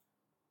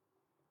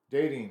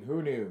Dating,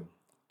 who knew?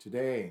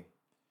 Today,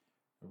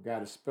 I've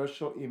got a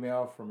special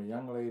email from a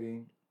young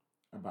lady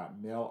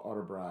about mail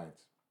order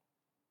brides.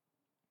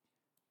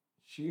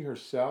 She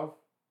herself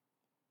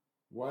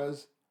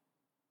was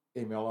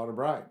a mail order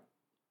bride.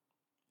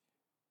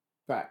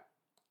 In fact,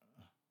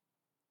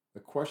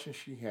 the question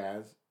she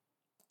has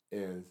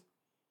is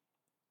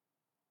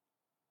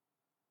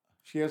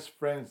she has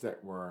friends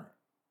that were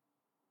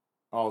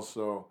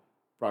also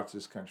brought to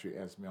this country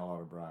as mail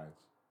order brides.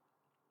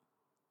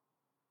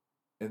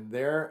 And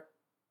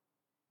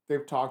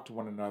they've talked to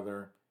one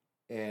another,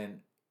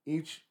 and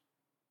each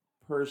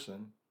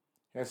person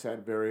has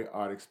had very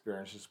odd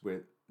experiences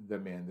with the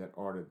men that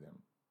ordered them.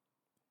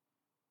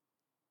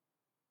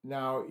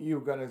 Now, you're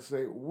going to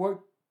say, what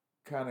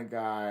kind of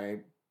guy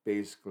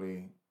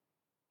basically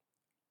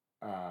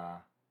uh,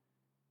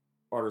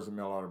 orders a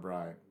mail order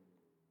bride?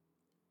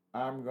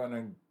 I'm going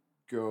to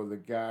go the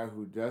guy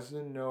who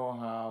doesn't know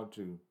how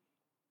to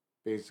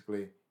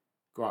basically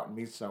go out and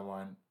meet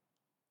someone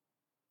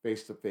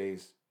face to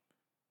face,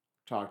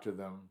 talk to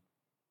them,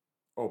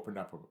 open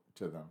up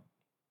to them.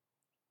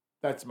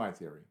 That's my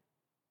theory.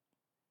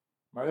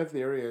 My other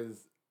theory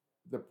is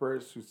the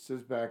person who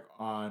sits back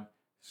on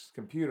his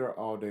computer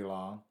all day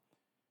long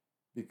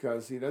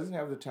because he doesn't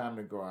have the time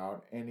to go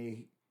out,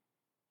 and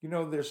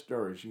there's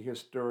stories. You hear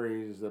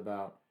stories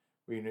about,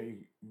 well,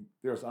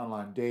 there's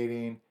online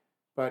dating,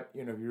 but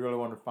if you really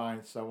want to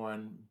find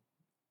someone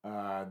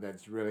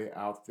that's really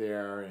out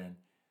there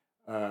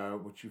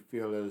and what you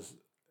feel is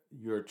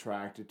you're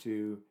attracted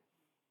to,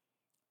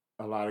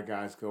 a lot of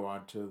guys go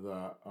onto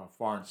the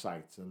foreign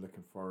sites and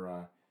looking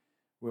for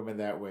women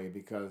that way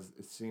because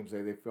it seems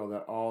like they feel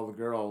that all the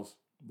girls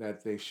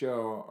that they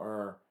show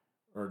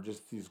are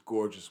just these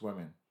gorgeous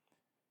women.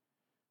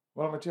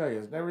 Well, I'm gonna tell you,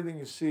 is everything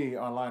you see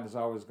online is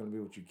always going to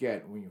be what you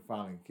get when you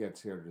finally get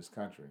here to this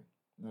country,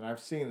 and I've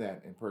seen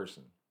that in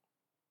person.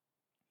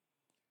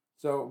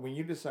 So when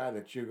you decide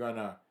that you're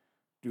gonna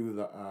do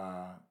the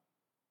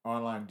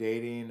online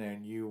dating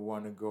and you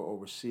want to go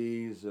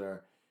overseas,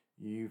 or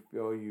you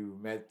feel you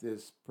met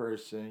this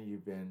person,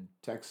 you've been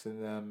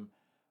texting them,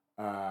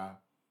 uh,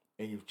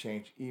 and you've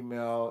changed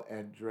email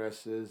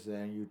addresses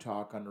and you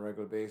talk on a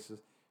regular basis,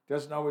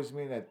 doesn't always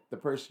mean that the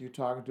person you're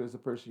talking to is the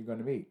person you're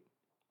going to meet.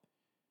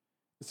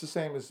 It's the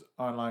same as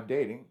online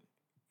dating,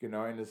 in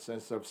the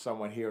sense of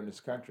someone here in this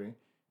country,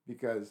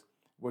 because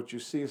what you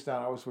see is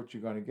not always what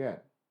you're going to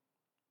get.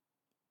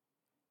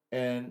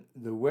 And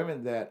the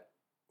women that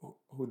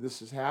who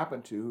this has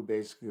happened to, who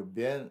basically have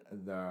been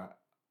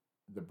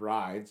the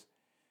brides,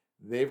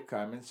 they've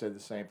come and said the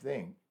same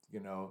thing.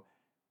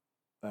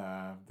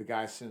 The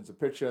guy sends a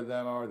picture of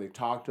them, or they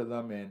talk to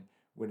them, and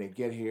when they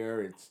get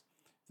here, it's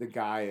the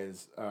guy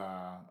is,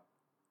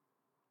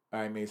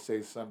 I may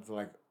say something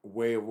like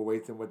way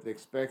overweight than what they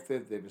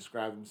expected. They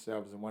describe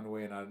themselves in one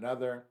way and not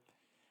another.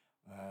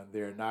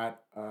 They're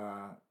not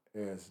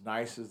as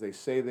nice as they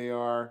say they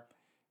are.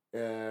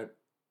 Uh,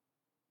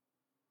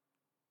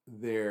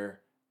 they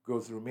go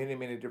through many,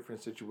 many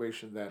different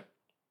situations that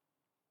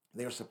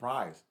they're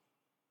surprised.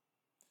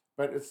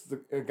 But it's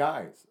the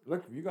guys.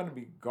 Look, if you're going to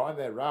be going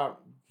that route,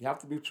 you have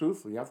to be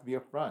truthful. You have to be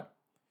upfront.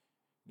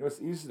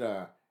 It's easy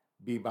to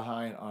be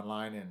behind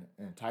online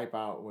and type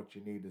out what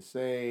you need to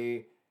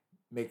say,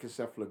 make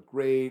yourself look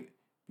great,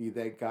 be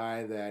that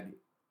guy that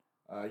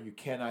you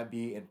cannot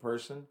be in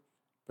person.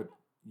 But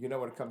you know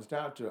what it comes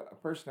down to? A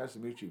person has to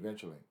meet you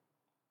eventually.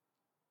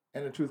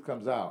 And the truth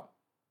comes out.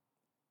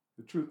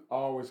 The truth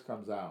always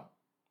comes out.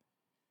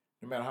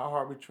 No matter how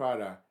hard we try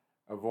to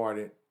avoid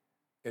it,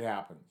 it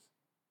happens.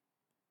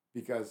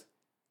 Because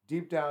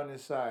deep down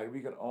inside, we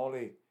can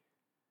only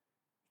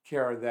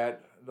carry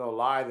that the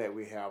lie that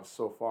we have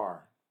so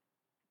far.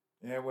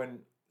 And when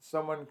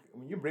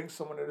you bring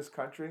someone to this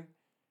country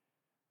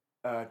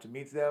to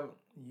meet them,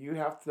 you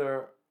have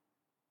to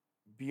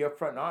be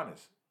upfront and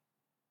honest.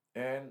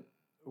 And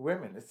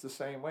women, it's the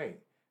same way.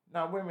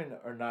 Now, women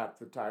are not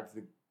the type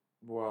that,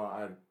 well,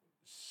 I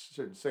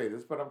shouldn't say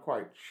this, but I'm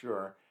quite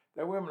sure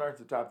that women aren't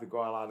the type to go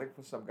online looking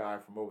for some guy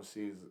from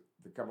overseas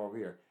to come over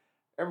here.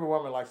 Every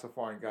woman likes a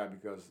foreign guy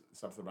because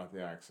something about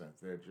the accent.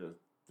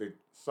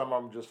 Some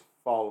of them just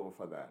fall over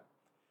for that.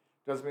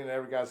 Doesn't mean that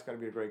every guy's going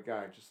to be a great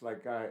guy. Just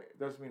like guy,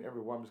 doesn't mean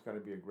every woman's going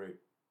to be a great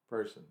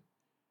person.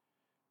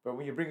 But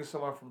when you're bringing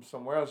someone from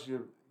somewhere else,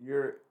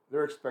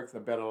 they're expecting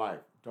a better life.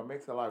 Don't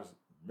make their lives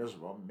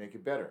miserable. Make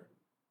it better.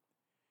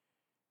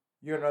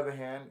 You, on the other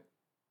hand,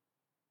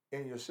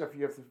 in yourself,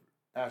 you have to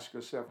ask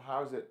yourself,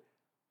 how is it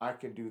I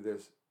can do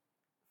this,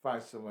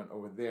 find someone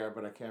over there,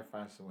 but I can't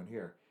find someone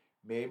here?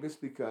 Maybe it's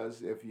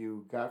because if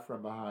you got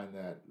from behind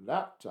that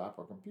laptop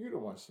or computer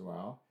once in a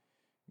while,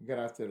 you get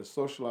out there to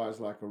socialize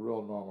like a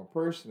real normal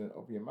person and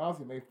open your mouth,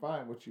 you may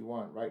find what you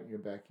want right in your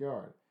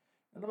backyard.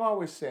 And I'm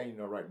always saying,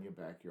 right in your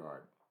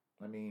backyard.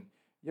 I mean,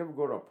 you ever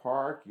go to a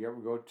park? You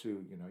ever go to,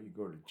 you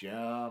go to the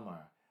gym?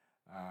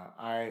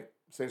 I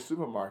say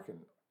supermarket.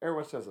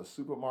 Everyone says a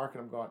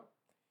supermarket. I'm going,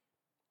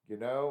 you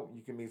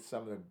can meet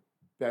some of the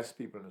best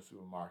people in the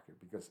supermarket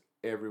because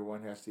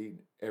everyone has to eat and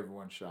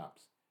everyone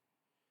shops.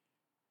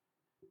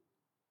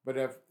 But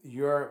if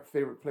your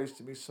favorite place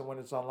to meet someone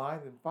is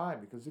online, then fine.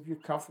 Because if you're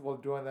comfortable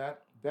doing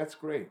that, that's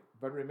great.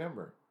 But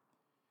remember,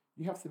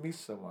 you have to meet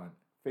someone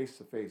face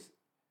to face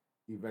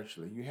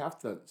eventually. You have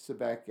to sit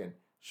back and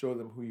show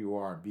them who you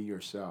are and be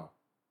yourself.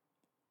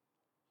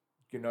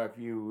 You know, if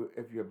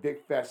you're a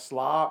big fat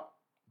slob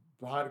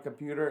behind a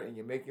computer and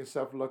you make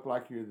yourself look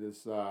like you're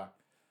this uh,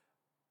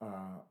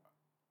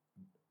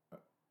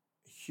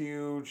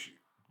 huge,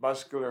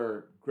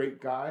 muscular,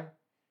 great guy,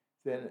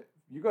 then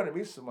you're going to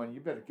meet someone. You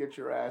better get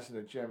your ass in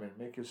the gym and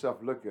make yourself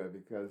look good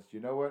because you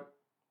know what?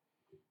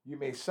 You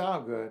may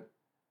sound good,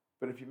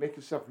 but if you make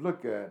yourself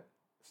look good,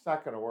 it's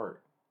not going to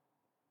work.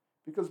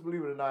 Because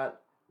believe it or not,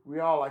 we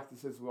all like to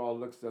say, well,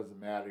 looks doesn't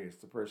matter. It's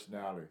the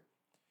personality.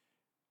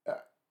 Uh,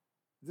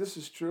 this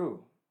is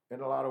true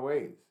in a lot of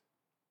ways.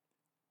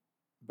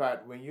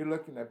 But when you're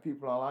looking at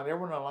people online,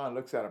 everyone online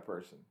looks at a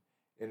person,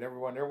 and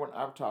everyone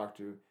I've talked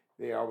to,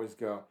 they always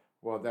go,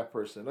 "Well, that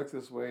person looks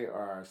this way,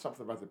 or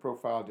something about the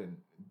profile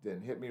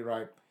didn't hit me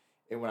right."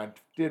 And when I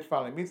did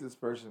finally meet this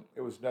person,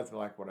 it was nothing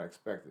like what I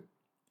expected.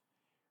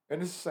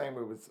 And it's the same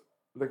with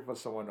looking for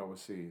someone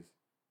overseas.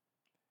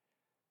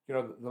 You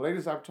know, the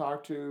ladies I've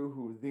talked to,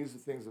 who these are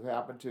things have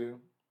happened to,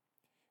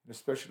 and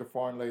especially the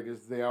foreign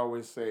ladies, they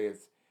always say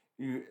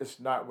it's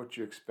not what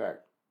you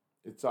expect.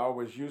 It's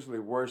always usually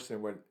worse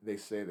than what they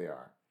say they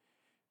are.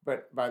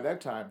 But by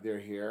that time, they're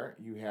here,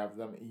 you have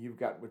them, and you've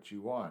got what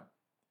you want.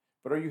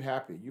 But are you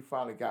happy? You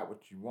finally got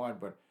what you want,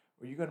 but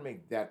are you going to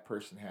make that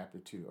person happy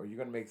too? Are you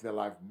going to make their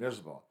life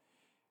miserable?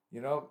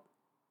 You know,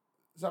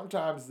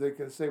 sometimes they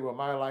can say, well,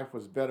 my life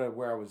was better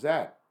where I was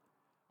at.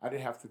 I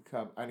didn't have to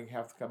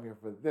come here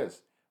for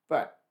this.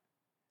 But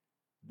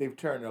they've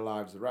turned their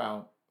lives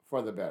around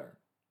for the better.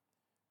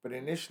 But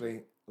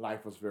initially,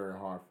 life was very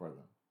hard for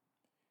them.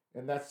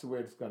 And that's the way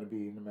it's going to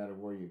be no matter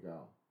where you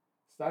go.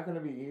 It's not going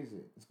to be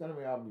easy. It's going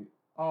to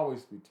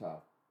always be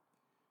tough.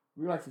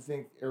 We like to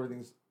think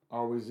everything's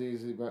always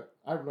easy, but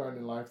I've learned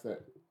in life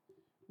that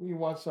when you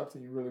want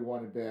something you really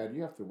want it bad,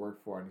 you have to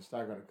work for it, and it's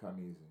not going to come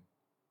easy.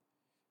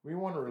 When you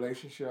want a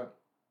relationship,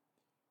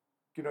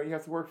 you know, you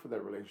have to work for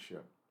that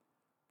relationship.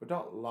 But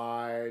don't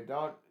lie,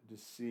 don't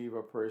deceive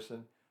a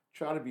person.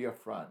 Try to be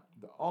upfront.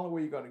 The only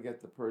way you're going to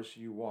get the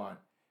person you want,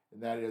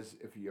 and that is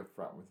if you're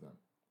upfront with them.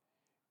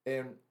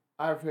 And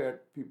I've had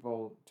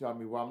people tell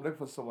me, well, I'm looking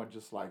for someone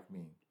just like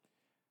me.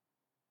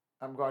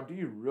 I'm going, do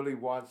you really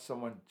want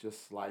someone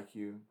just like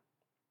you?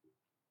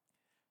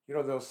 You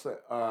know, they'll say,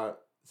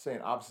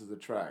 saying opposites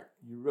attract.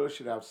 You really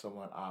should have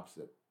someone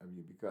opposite of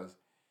you because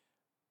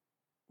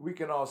we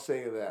can all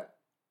say that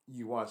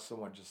you want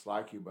someone just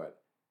like you, but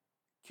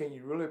can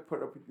you really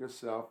put up with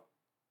yourself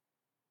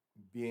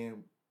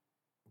being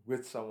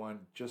with someone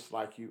just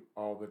like you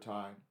all the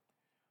time?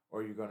 Or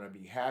are you going to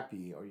be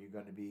happy? Or are you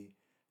going to be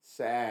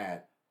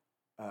sad?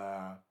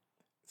 Uh,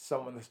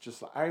 Someone that's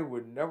just like, I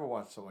would never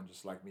want someone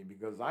just like me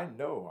because I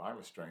know I'm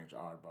a strange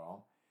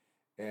oddball.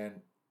 And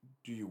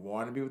do you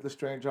want to be with a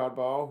strange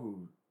oddball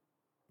who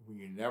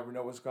you never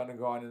know what's going to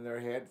go on in their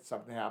head?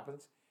 Something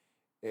happens,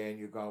 and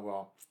you're going,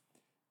 well,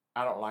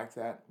 I don't like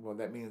that. Well,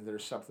 that means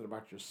there's something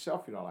about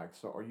yourself you don't like.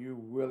 So, are you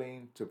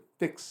willing to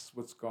fix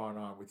what's going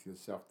on with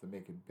yourself to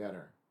make it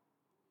better?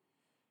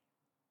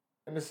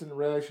 And it's in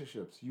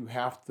relationships. You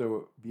have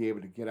to be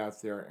able to get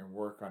out there and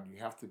work on. You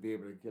have to be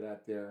able to get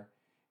out there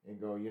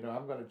and go. You know,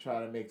 I'm going to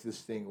try to make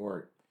this thing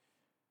work.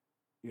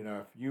 You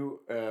know,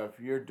 if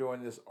you're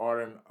doing this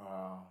art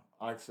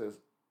access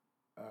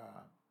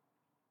uh,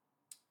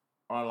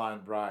 online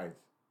brides,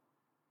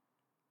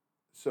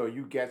 so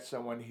you get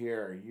someone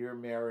here, you're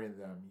marrying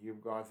them,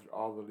 you've gone through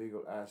all the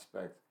legal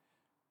aspects.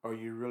 Are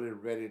you really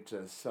ready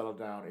to settle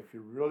down? If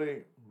you're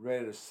really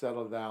ready to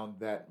settle down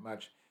that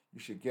much, you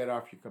should get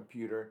off your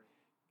computer,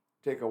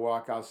 take a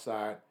walk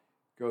outside,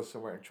 go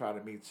somewhere and try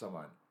to meet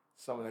someone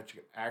that you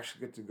can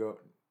actually get to go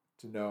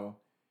to know,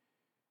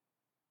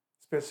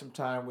 spend some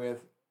time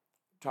with,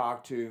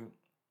 talk to,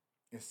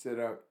 instead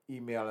of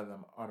emailing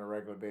them on a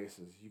regular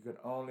basis. You can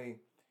only,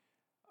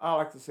 I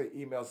like to say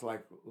emails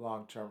like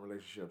long term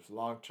relationships.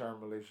 Long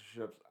term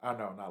relationships, I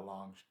know, not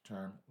long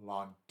term,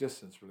 long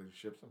distance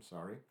relationships, I'm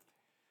sorry.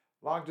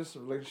 Long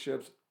distance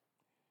relationships,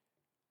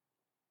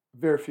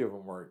 very few of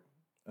them work.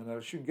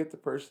 Unless you can get the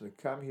person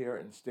to come here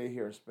and stay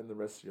here and spend the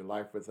rest of your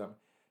life with them,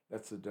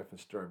 that's a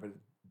different story. But it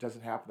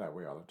doesn't happen that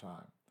way all the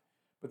time.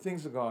 But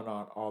things are going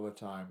on all the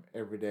time,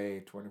 every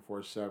day,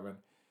 24/7.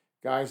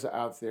 Guys are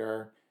out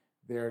there,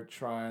 they're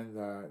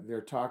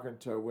talking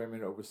to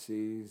women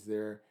overseas,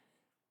 they're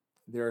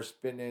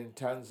spending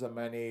tons of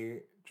money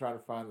trying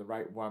to find the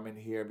right woman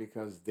here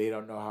because they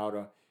don't know how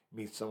to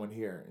meet someone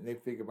here. And they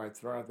figure by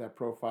throwing out that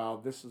profile,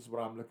 this is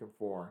what I'm looking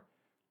for.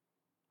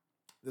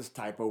 This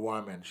type of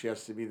woman. She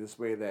has to be this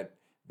way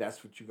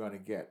that's what you're going to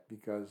get.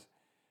 Because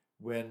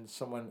when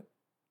someone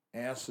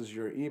answers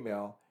your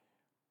email,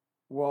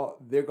 well,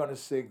 they're going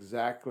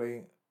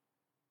to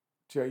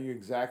tell you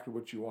exactly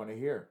what you want to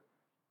hear.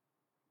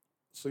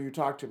 So you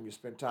talk to them, you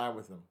spend time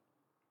with them.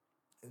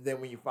 And then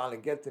when you finally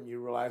get them,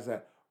 you realize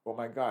that, oh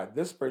my God,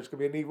 this person could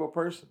be an evil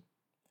person.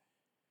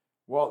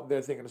 Well,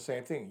 they're thinking the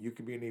same thing. You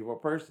could be an evil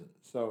person.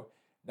 So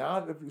now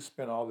that you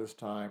spent all this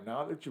time,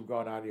 now that you've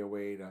gone out of your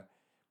way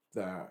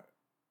to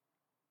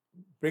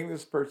bring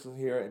this person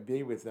here and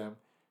be with them,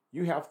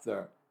 you have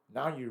to,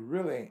 now you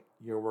really,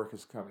 your work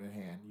is coming in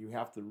hand. You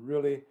have to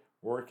really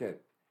work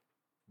at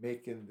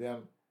making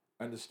them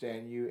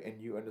understand you and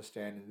you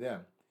understanding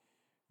them.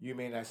 You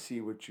may not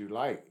see what you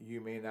like. You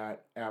may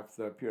not,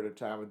 after a period of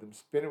time with them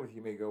spending with you,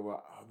 you may go,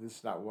 well, oh, this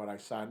is not what I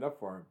signed up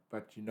for.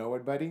 But you know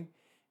what, buddy?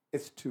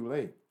 It's too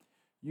late.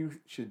 You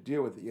should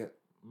deal with it. Yeah,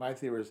 my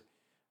theory is,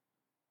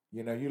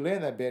 you lay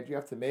in that bed, you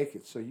have to make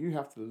it. So you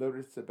have to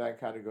literally sit back and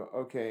kind of go,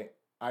 okay,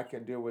 I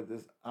can deal with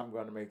this. I'm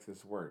going to make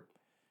this work.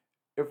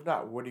 If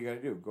not, what are you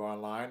going to do? Go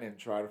online and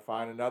try to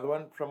find another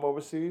one from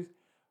overseas?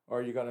 Or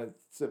are you going to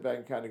sit back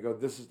and kind of go,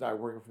 this is not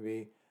working for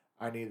me.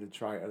 I need to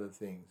try other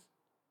things.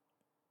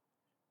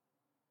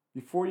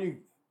 Before you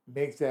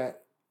make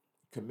that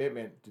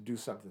commitment to do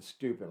something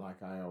stupid,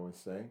 like I always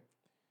say,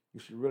 you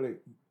should really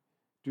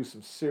do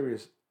some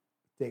serious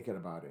thinking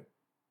about it.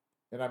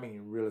 And I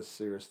mean really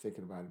serious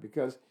thinking about it,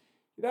 because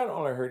you're not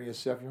only hurting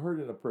yourself, you're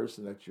hurting the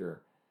person that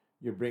you're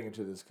bringing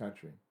to this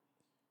country.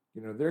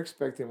 They're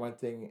expecting one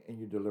thing and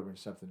you're delivering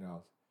something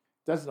else.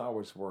 It doesn't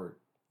always work.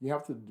 You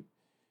have to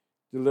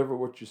deliver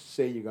what you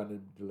say you're going to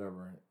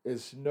deliver.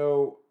 There's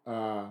no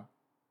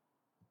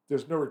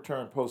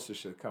return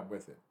postage that come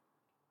with it.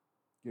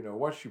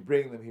 Once you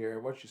bring them here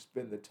and once you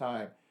spend the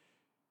time,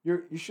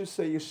 you should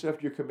say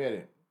yourself you're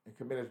committed and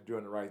committed to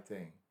doing the right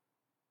thing.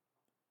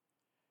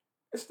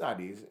 It's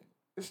not easy.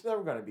 It's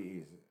never going to be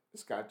easy.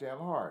 It's goddamn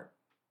hard.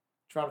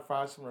 Trying to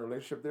find some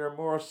relationship. There are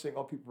more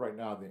single people right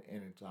now than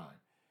any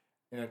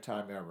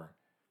time ever.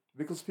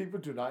 Because people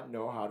do not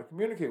know how to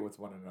communicate with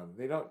one another.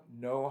 They don't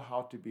know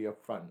how to be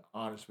upfront and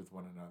honest with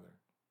one another.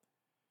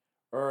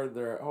 Or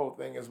their whole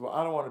thing is, well,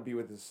 I don't want to be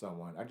with this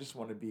someone. I just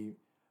want to be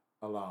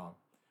alone.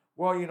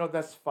 Well,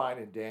 that's fine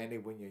and dandy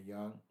when you're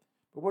young.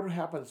 But what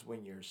happens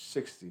when you're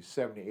 60,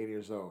 70, 80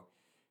 years old?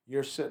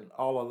 You're sitting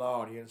all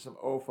alone. You're in some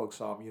old folks'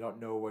 home. You don't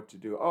know what to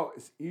do. Oh,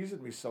 it's easy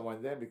to be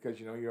someone then because,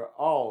 you're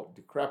all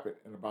decrepit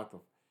and about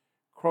to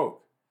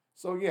croak.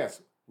 So,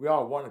 yes, we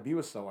all want to be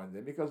with someone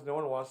then because no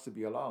one wants to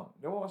be alone.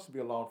 No one wants to be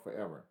alone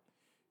forever.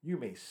 You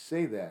may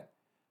say that,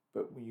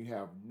 but when you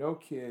have no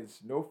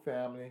kids, no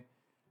family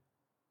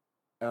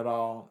at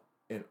all,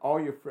 and all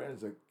your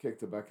friends are kicked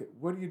the bucket,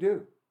 what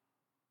do?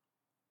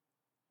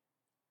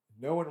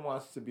 No one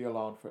wants to be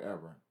alone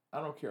forever.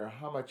 I don't care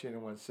how much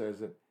anyone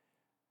says it.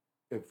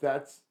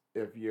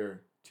 If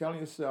you're telling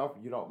yourself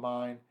you don't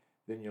mind,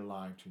 then you're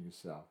lying to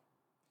yourself.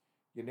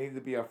 You need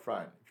to be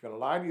upfront. If you're gonna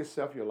lie to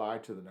yourself, you lie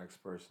to the next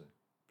person.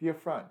 Be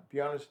upfront.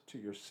 Be honest to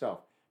yourself.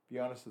 Be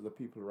honest to the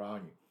people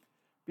around you.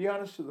 Be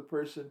honest to the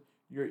person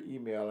you're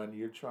emailing,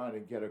 you're trying to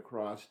get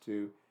across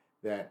to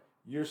that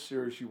you're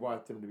serious, you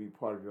want them to be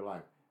part of your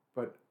life.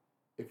 But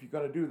if you're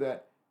gonna do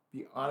that,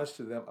 be honest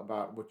to them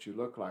about what you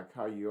look like,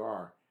 how you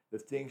are, the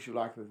things you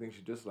like, the things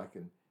you dislike,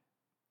 and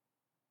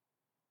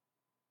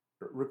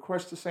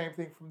request the same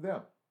thing from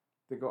them.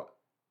 They go,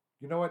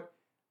 you know what?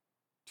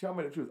 Tell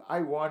me the truth.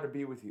 I want to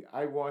be with you.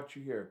 I want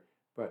you here,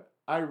 but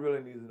I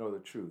really need to know the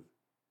truth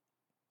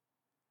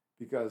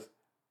because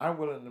I'm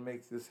willing to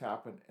make this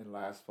happen and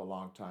last for a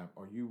long time.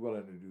 Are you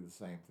willing to do the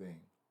same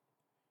thing?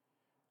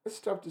 It's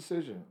a tough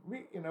decision.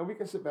 We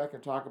can sit back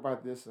and talk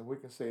about this, and we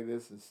can say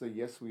this and say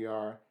yes, we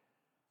are.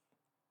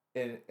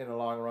 In the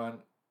long run,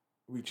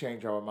 we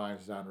change our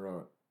minds down the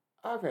road.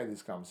 I've had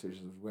these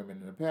conversations with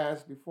women in the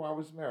past before I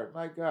was married.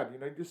 My God,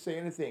 you just say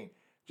anything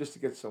just to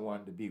get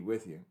someone to be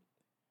with you.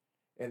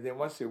 And then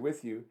once they're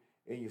with you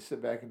and you sit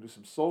back and do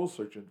some soul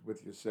searching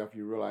with yourself,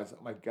 you realize,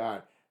 oh my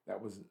God,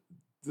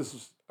 this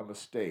was a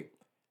mistake.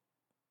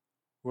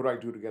 What do I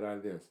do to get out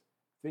of this?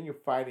 Then you're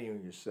fighting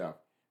in yourself.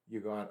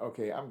 You're going,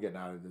 okay, I'm getting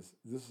out of this.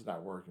 This is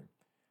not working.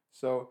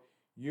 So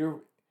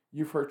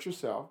you've hurt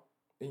yourself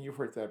and you've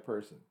hurt that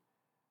person.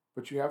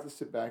 But you have to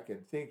sit back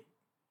and think,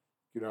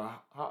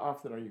 how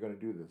often are you going to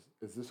do this?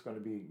 Is this going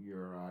to be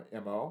your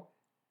MO?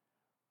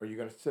 Or are you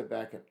going to sit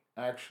back and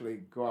actually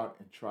go out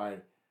and try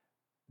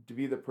to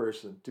be the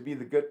person, to be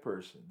the good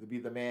person, to be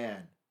the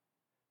man,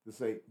 to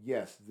say,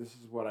 yes, this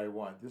is what I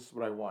want. This is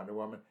what I want. The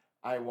woman,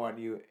 I want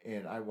you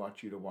and I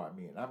want you to want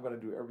me. And I'm going to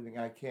do everything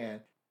I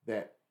can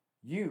that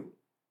you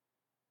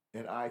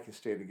and I can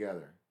stay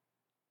together.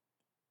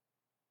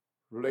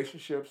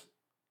 Relationships,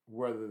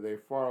 whether they're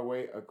far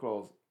away or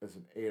close, is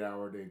an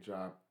 8-hour day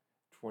job,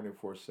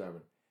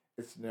 24/7.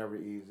 It's never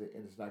easy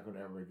and it's not going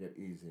to ever get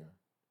easier.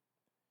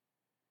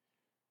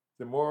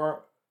 The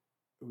more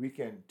we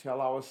can tell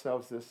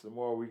ourselves this, the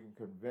more we can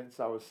convince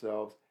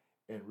ourselves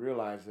and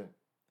realize it,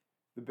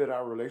 the better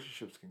our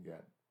relationships can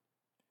get.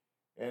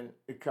 And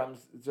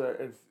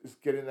it's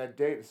getting that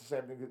date. It's the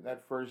same thing getting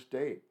that first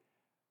date.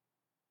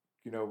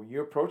 When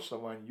you approach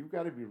someone, you've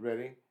got to be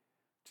ready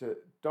to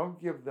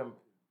don't give them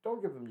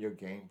your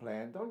game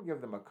plan. Don't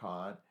give them a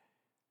con.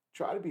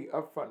 Try to be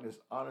upfront and as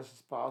honest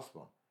as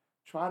possible.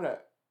 Try to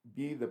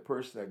be the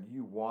person that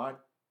you want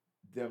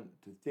them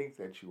to think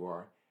that you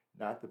are,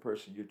 not the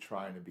person you're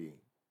trying to be.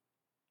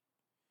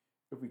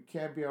 If we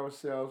can't be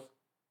ourselves,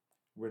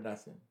 we're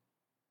nothing.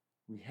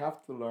 We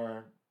have to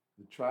learn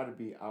to try to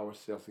be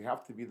ourselves. We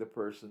have to be the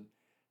person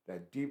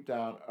that deep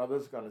down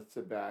others are going to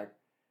sit back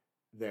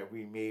that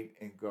we meet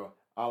and go,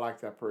 I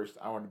like that person.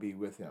 I want to be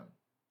with him.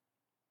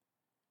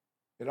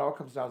 It all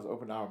comes down to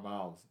open our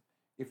mouths.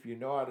 If you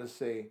know how to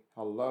say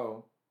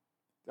hello,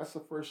 that's the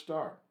first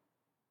start.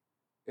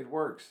 It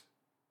works.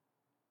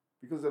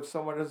 Because if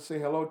someone doesn't say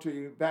hello to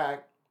you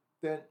back,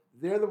 then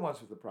they're the ones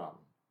with the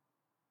problem.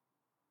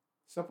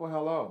 Simple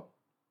hello.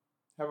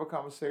 Have a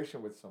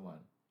conversation with someone.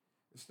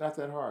 It's not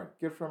that hard.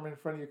 Get from in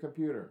front of your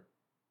computer.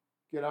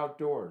 Get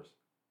outdoors.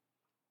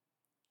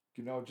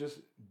 Just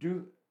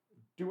do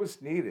do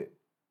what's needed.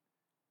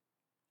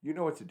 You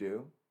know what to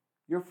do.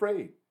 You're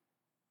afraid.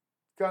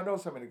 God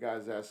knows how many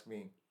guys ask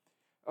me,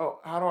 "Oh,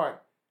 how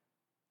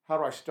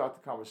do I start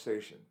the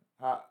conversation?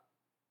 How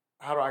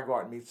do I go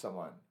out and meet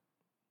someone?"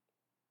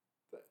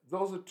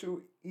 Those are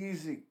two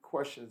easy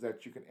questions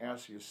that you can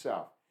answer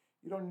yourself.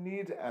 You don't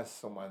need to ask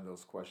someone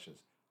those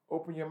questions.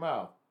 Open your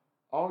mouth.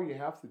 All you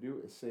have to do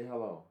is say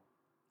hello.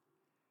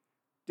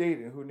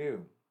 Dating, who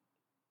knew?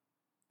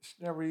 It's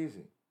never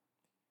easy.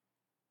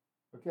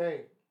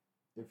 Okay,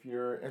 if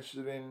you're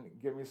interested in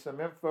giving me some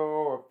info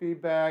or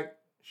feedback,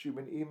 shoot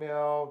me an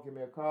email, give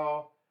me a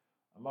call.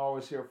 I'm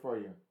always here for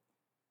you.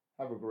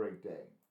 Have a great day.